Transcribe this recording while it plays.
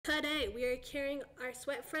Today, we are carrying our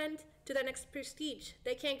sweat friend to their next prestige.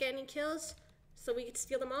 They can't get any kills, so we can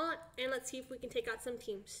steal them all, and let's see if we can take out some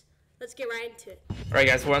teams. Let's get right into it. Alright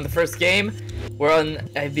guys, we're on the first game. We're on,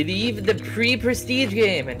 I believe, the pre-prestige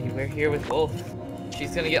game, and we're here with Wolf.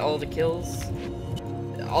 She's gonna get all the kills.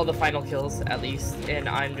 All the final kills, at least, and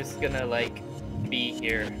I'm just gonna, like, be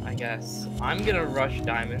here, I guess. I'm gonna rush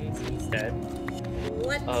diamonds instead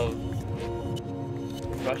of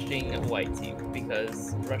rushing white team,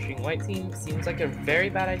 because rushing white team seems like a very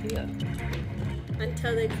bad idea.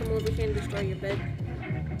 Until they come over here and destroy your bed.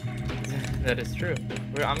 That is true.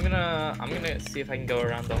 I'm gonna see if I can go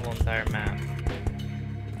around the whole entire map.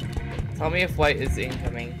 Tell me if white is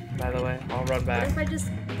incoming, by the way. I'll run back. What if I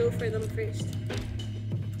just go for them first?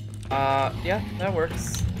 Yeah, that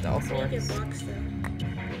works. That also works. Get blocks, though.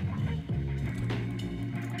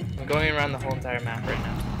 I'm going around the whole entire map right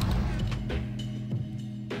now.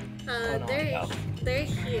 Oh, no, they're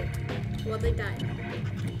here. Well, they died.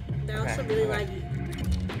 They're also really laggy.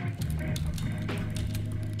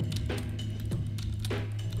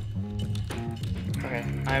 Okay,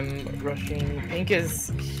 I'm rushing. Pink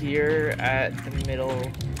is here at the middle.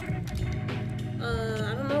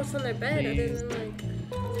 I don't know what's on their bed other than like,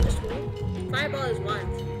 is it just wood? Fireball is wild.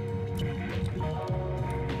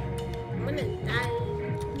 I'm gonna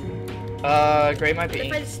die. Gray might be. What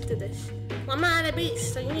if I just do this? Well, I'm not at a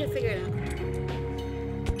base, so you need to figure it out.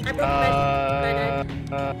 I broke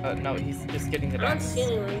the bed. No, he's just getting the diamonds. I don't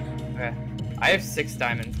see anyone. Okay. I have 6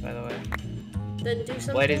 diamonds, by the way. Then do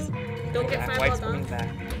something. White is... Don't get fireball down. Back.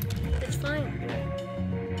 It's fine. Yeah.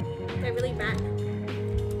 They're really bad.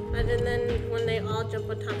 Other than when they all jump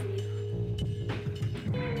on top of you.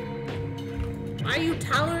 Are you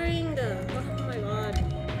towering? Oh my god.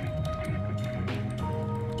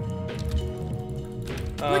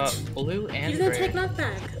 Blue and He's gonna gray. take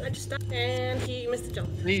knockback. I just stopped and he missed the jump.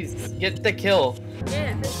 Please, get the kill.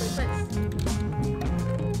 Yeah, finish my quest.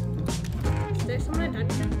 Is there someone I died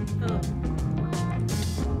to? Oh.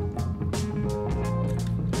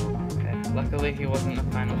 Okay, luckily he wasn't the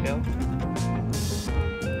final kill.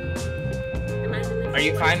 Are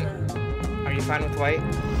you fine? Are you fine with white?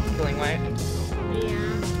 Killing white?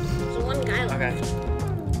 Yeah. So one guy left.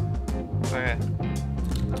 Okay.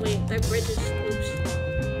 Wait, that bridge is oops.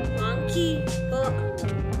 Long key. Oh.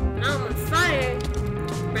 Now I'm on fire.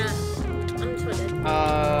 Bruh. I'm so dead. I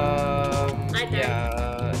died.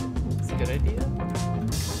 Yeah. It's a good idea.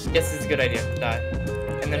 Yes, it's a good idea. Die.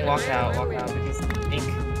 And then walk out because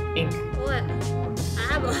ink. What? I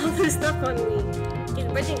have all this stuff on me. He's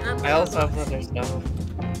bridging up. I also have leather stuff.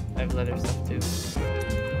 I have leather stuff too.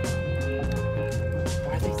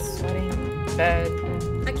 Why are they sweating? Bad.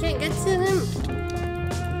 I can't get to him.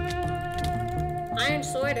 Iron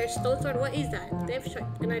sword or stone sword, what is that? They have short,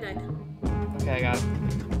 and I died. Okay, I got him.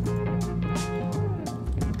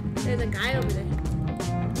 There's a guy over there.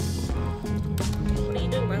 What are you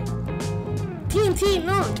doing, bro? TNT,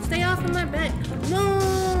 no! Stay off of my bed. No!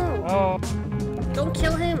 Oh. Don't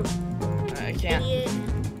kill him. I can't. Idiot.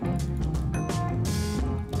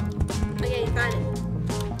 Okay, you got it.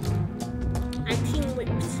 I team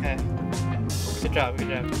whips. Okay. Good job, good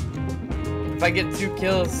job. If I get 2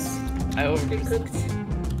 kills, I You're cooked.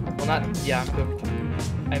 Well, not. Yeah, I'm cooked.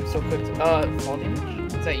 I'm so cooked. Fall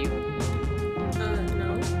damage? Is that you?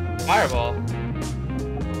 No. Fireball.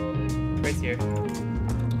 Right here.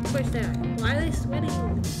 Where's that? Why are they sweating?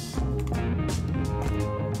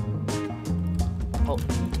 Oh.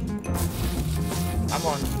 I'm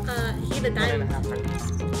on. He had a diamond. 1.5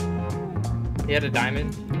 seconds. He had a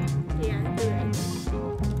diamond? Yeah, do it.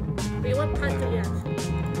 Wait, what part do you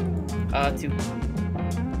have? 2.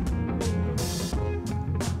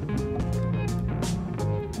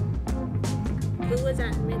 Who was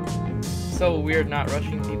that mid? So weird not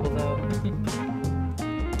rushing people though.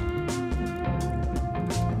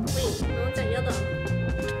 Wait, no one's at yellow.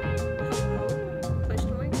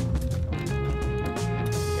 Question mark?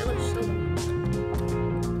 Yellow's so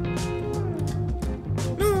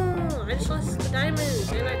low. No! I just lost the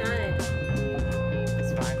diamonds and I died.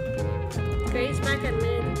 It's fine. Gray's back at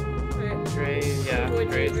mid. Alright. Gray, yeah.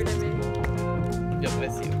 Gray's. Yep, I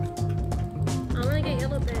see you. I'm gonna get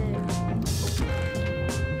yellow bag.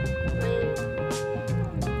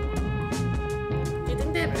 Do you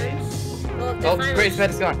think that hurts? Oh, Gray's bed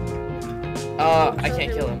is gone. I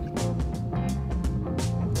can't kill him.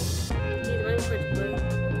 He's running towards blue.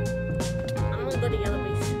 I'm gonna go to yellow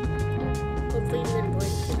base. Hopefully he's in boy.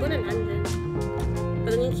 He's going to dungeon. But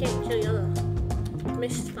then you can't kill yellow.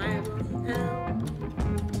 Missed fireball. Ow.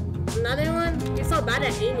 Another one? You're so bad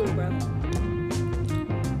at aiming, bro.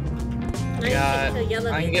 Now you can't kill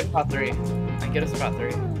yellow. I can get pot 3. I can get a spot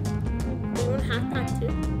 3. half pack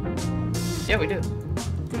too? Yeah, we do.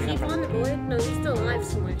 Did he fall on the board? No, he's still alive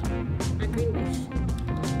somewhere. At green base.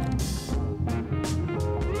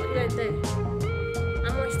 Oh, he's right there.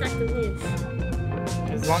 I'm more stacked than he is.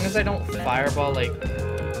 As long as I don't fireball like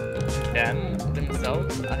them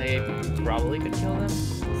themselves, I probably could kill them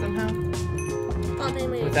somehow. Oh, they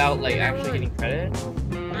made without like actually getting credit.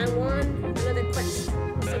 I won another quest. So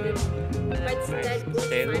good. Red's dead, Blue's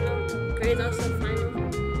final. Gray's also final.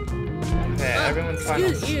 Okay, Oh, everyone's final.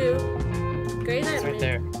 excuse you. Gray's at right mid.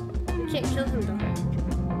 there. You can't kill him though.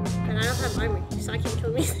 And I don't have armor, so I can't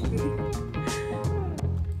kill me.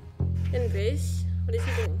 And Viz, what is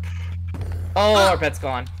he doing? Oh, our pet's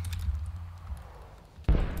gone.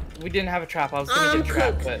 We didn't have a trap. I was gonna get a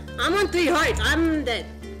trap, but I'm on 3 hearts. I'm dead.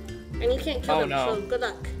 And you can't kill him, no. so good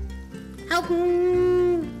luck. Help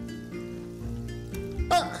me!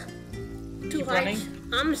 Oh! 2 Keep hearts. running.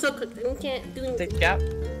 I'm so cooked. I can't do anything. take the gap.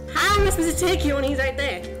 How am I supposed to take you when he's right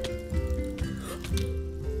there?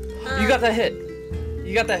 You got that hit.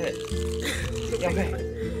 You got that hit.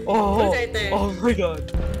 Okay. Oh. Who's right there? Oh my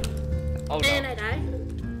god. Oh no. And I die.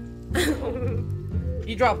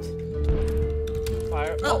 He dropped.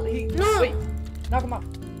 Fire. Oh, he. no. Wait. Knock him off.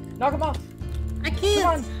 Knock him off. I can't.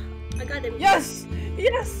 Come on. I got him. Yes.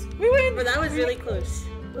 Yes. We win. But that was really close.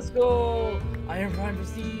 Let's go. Iron Prime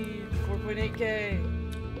Prestige. 4.8k.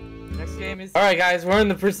 Next game is. Alright, guys. We're in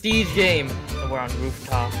the Prestige game. And we're on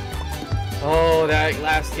rooftop. Oh, that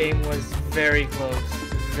last game was very close.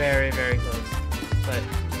 Very, very close. But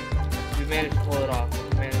we managed to pull it off.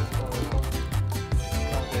 We managed to pull it off.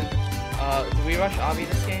 Oh, good. Do we rush Obby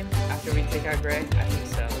this game after we take out Gray? I think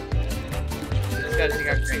so. We just gotta take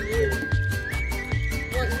out Gray.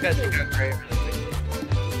 Just gotta take out Gray really quickly.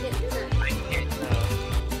 You can't do that. I can't.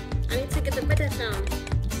 I need to get the better sound.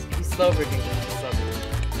 He's slow bridging. He's slow bridging.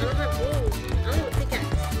 I don't have room. I don't have a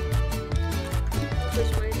pickaxe. I'm so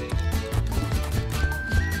smart.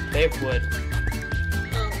 They have wood.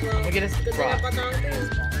 Oh, well. I'm gonna get his good thing I rock. bought the wrong thing.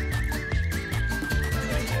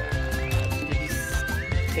 Did you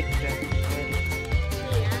take the gem already?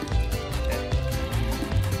 Yeah. Okay.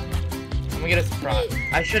 I'm gonna get his prop. Wait,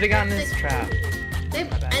 I should have gotten his trap. They have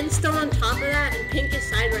My bad. end stone on top of that, and Pink is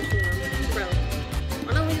side rushing them, bro.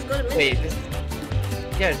 Why don't we just go to mid? Wait, this.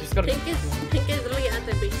 Yeah, just go to. Pink is literally at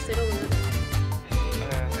their base. They don't know that.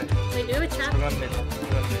 Okay. Wait, do you have a trap? We're going mid. We're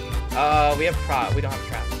going mid. We have prop. We don't have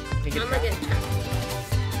trap. Can you get I'm trap? gonna get a trap.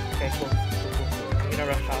 Okay, cool. I'm gonna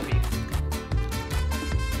rush Obby.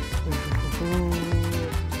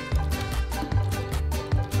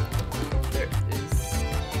 There is.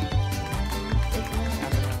 I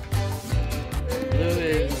don't know. Blue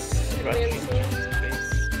is rushing his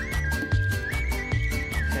base.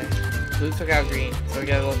 Okay. Blue took out green, so we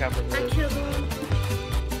gotta look out for I blue. killed one.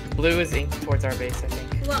 Blue is inked towards our base, I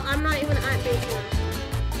think. Well, I'm not even at base now.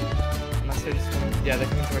 Unless they're just coming. Yeah, they're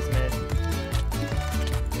coming towards mid.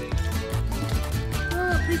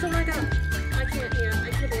 Oh, please don't work out. I can't, yeah,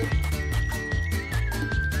 I killed one.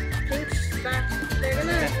 Pink's back. They're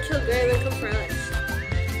gonna kill Gray and then come for us.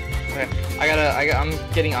 Okay, I'm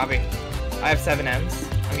getting Obby. I have 7 M's.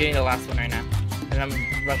 I'm getting the last one right now. And I'm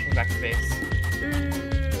rushing back to base.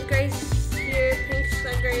 Gray's here, Pink's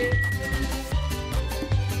at Gray.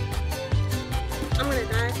 I'm gonna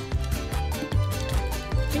die.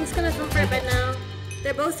 Pink's gonna come for a bed now.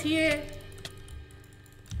 They're both here.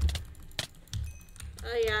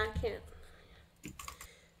 Oh yeah, I can't.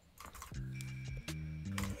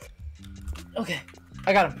 Okay,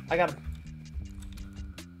 I got him.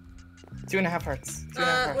 2.5 hearts. 2.5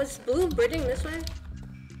 hearts. Was Blue bridging this way?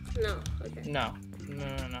 No, okay. No.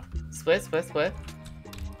 Split.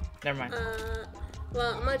 Never mind.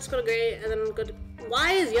 Well, I'm gonna just go to Gray and then go to...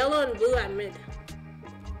 Why is Yellow and Blue at mid?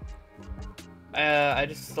 I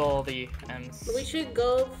just stole the M's. We should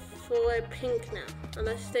go for Pink now,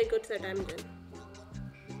 unless they go to their diamond den.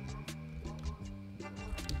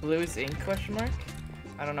 Blue's ink question mark?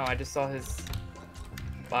 I don't know, I just saw his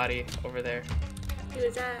body over there. He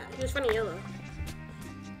was funny yellow.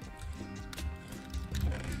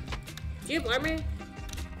 Do you have armor?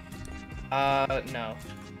 No.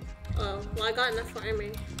 Oh, well I got enough for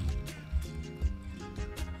armor.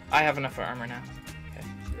 I have enough for armor now.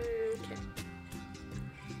 Okay.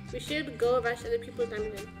 We should go rush other people's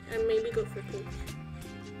diamond den, and maybe go for Pink,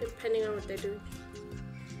 depending on what they're doing.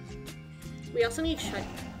 We also need shut.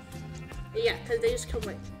 Yeah, because they just killed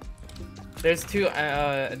white. There's 2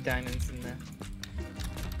 diamonds in there.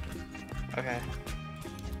 Okay.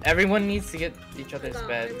 Everyone needs to get each other's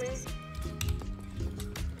beds.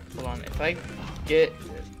 Hold on, if I get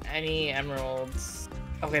any emeralds...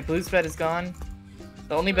 Okay, Blue's bed is gone.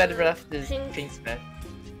 The only bed left is Pink. Pink's bed.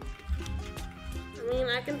 mean,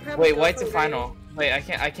 I can probably. Wait, go white's for a final. Wait,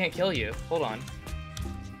 I can't kill you. Hold on.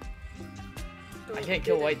 I can't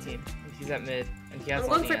kill white team. He's at mid, and he has. I'm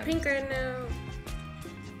all going the for pink right now.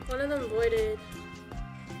 One of them voided.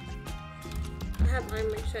 I have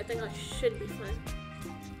armor, so I think I should be fine.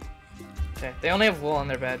 Okay, they only have wool on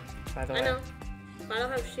their bed, by the way. I know, but I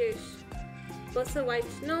don't have shears. Both the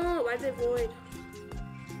whites. No, why did they void?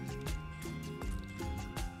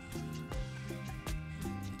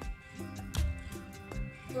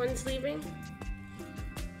 One's leaving.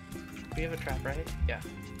 We have a trap, right? Yeah.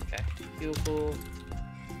 Okay. Beautiful.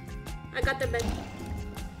 I got the bed.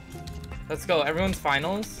 Let's go. Everyone's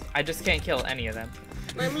finals. I just can't kill any of them.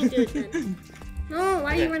 Let me do it then. No,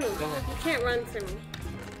 why are you running? Go ahead. You can't run for me.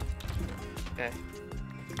 Okay.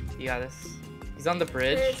 You got this. He's on the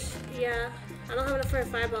bridge. Yeah. I don't have enough for a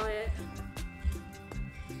fireball yet.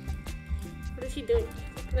 What is he doing?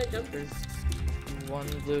 Can I jump? There's one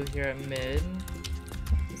blue here at mid.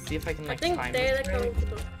 Let's see if I can like I think climb they're this the coming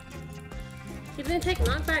people. He didn't take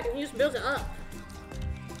knockback and he just builds it up.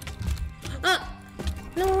 Up!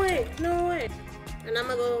 No way! No way! And I'm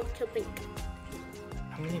gonna go kill pink.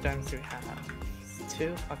 How many diamonds do we have?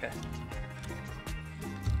 2? Okay.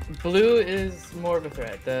 Blue is more of a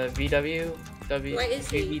threat. The Where is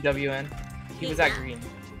he? VWN. He was at green.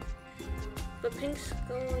 But pink's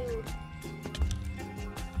going.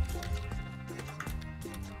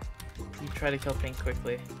 You try to kill pink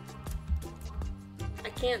quickly. I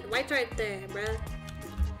can't. White's right there, bruh.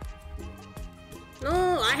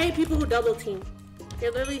 No, I hate people who double team.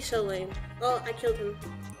 They're literally so lame. Oh, I killed him.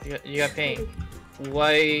 You got pink.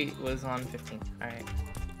 White was on 15. Alright.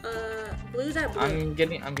 Blue's at blue.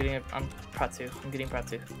 I'm Prot 2. I'm getting Prot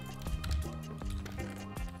 2.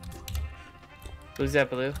 Blue's at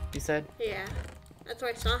blue, you said? Yeah. That's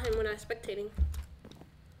where I saw him when I was spectating.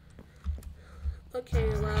 Okay,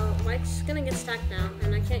 well, white's gonna get stacked now,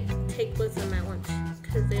 and I can't take both of them at once,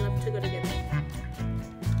 because they love to go together.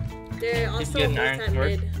 They're also get an both iron at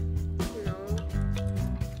sword? mid. No.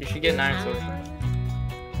 You should get an iron sword.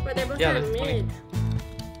 But they're both Yeah, at that's mid.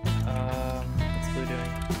 What's blue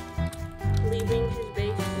doing? Leaving his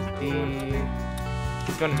base.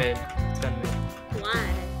 He's going mid. He's going mid. Why?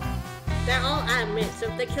 They're all at mid, so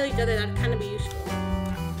if they kill each other, that'd kind of be useful.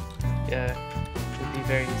 Yeah, it would be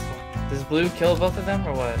very useful. Does blue kill both of them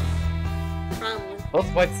or what? Probably.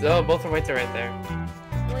 Both whites. Oh, both the whites are right there.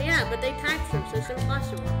 Well, yeah, but they tagged him, so it's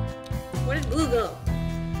impossible. Where did blue go?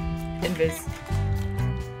 Invis.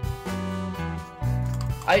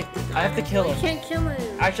 I have to kill You him. can't kill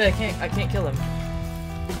him. Actually, I can't kill him.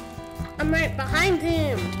 I'm right behind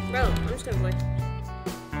him. Bro, I'm just gonna wait.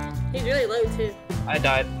 He's really low, too. I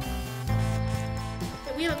died.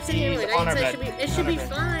 We have obsidian wood. on our bed. It should be On our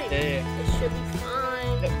bed. fine. Yeah. It should be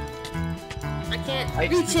fine. Yep. I can't I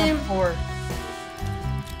reach him. 4.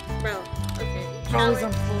 Bro, okay. Bro, he's Coward.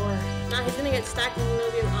 on 4. Nah, he's gonna get stacked and he's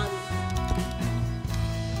gonna be an obby.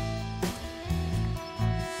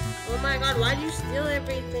 Oh my god, why'd you steal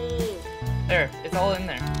everything? There, it's all in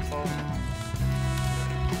there. It's all in there.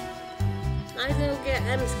 Now he's gonna get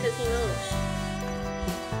M's because he knows.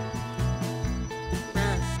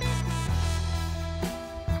 Bruh.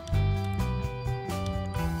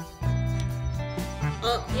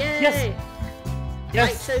 Oh, yay! Yes!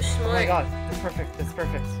 Like, so smart. Oh my god, that's perfect. That's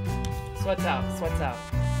perfect. Sweats out. Sweats out.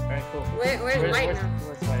 Alright, cool. Where's white now?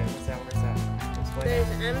 Where's white? Where's that? Where's that? Where's white? There's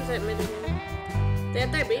M's at mid again. They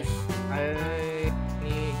have their base?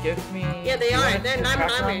 Give me. Yeah, they you are. wanna They're do diamond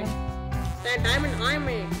trapper on armor. them? They're diamond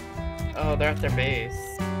armor. Oh, they're at their base.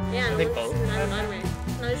 Yeah, Are no they one's both? in diamond armor.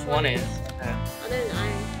 No, just One is. Okay. Other than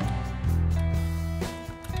iron.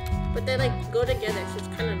 But they like go together, so it's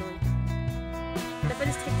kind of annoying. What if I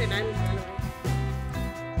just take their diamonds and run away?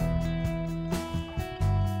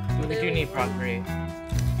 We do need Prot 3.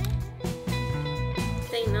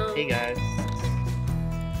 They know. Hey guys.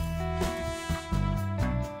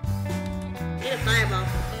 Need a fireball.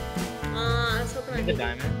 I was hoping I Need the could.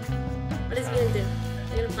 diamond. What is he gonna do?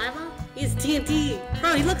 Need a fireball? He's TNT.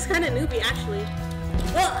 Bro, he looks kind of newbie actually.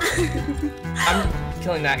 I'm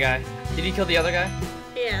killing that guy. Did you kill the other guy?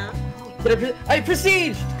 Yeah. I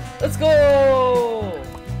prestige! Let's go!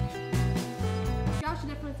 Y'all should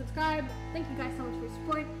definitely subscribe. Thank you guys so much for your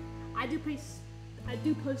support. I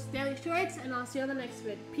do post daily shorts, and I'll see you on the next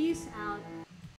vid. Peace out.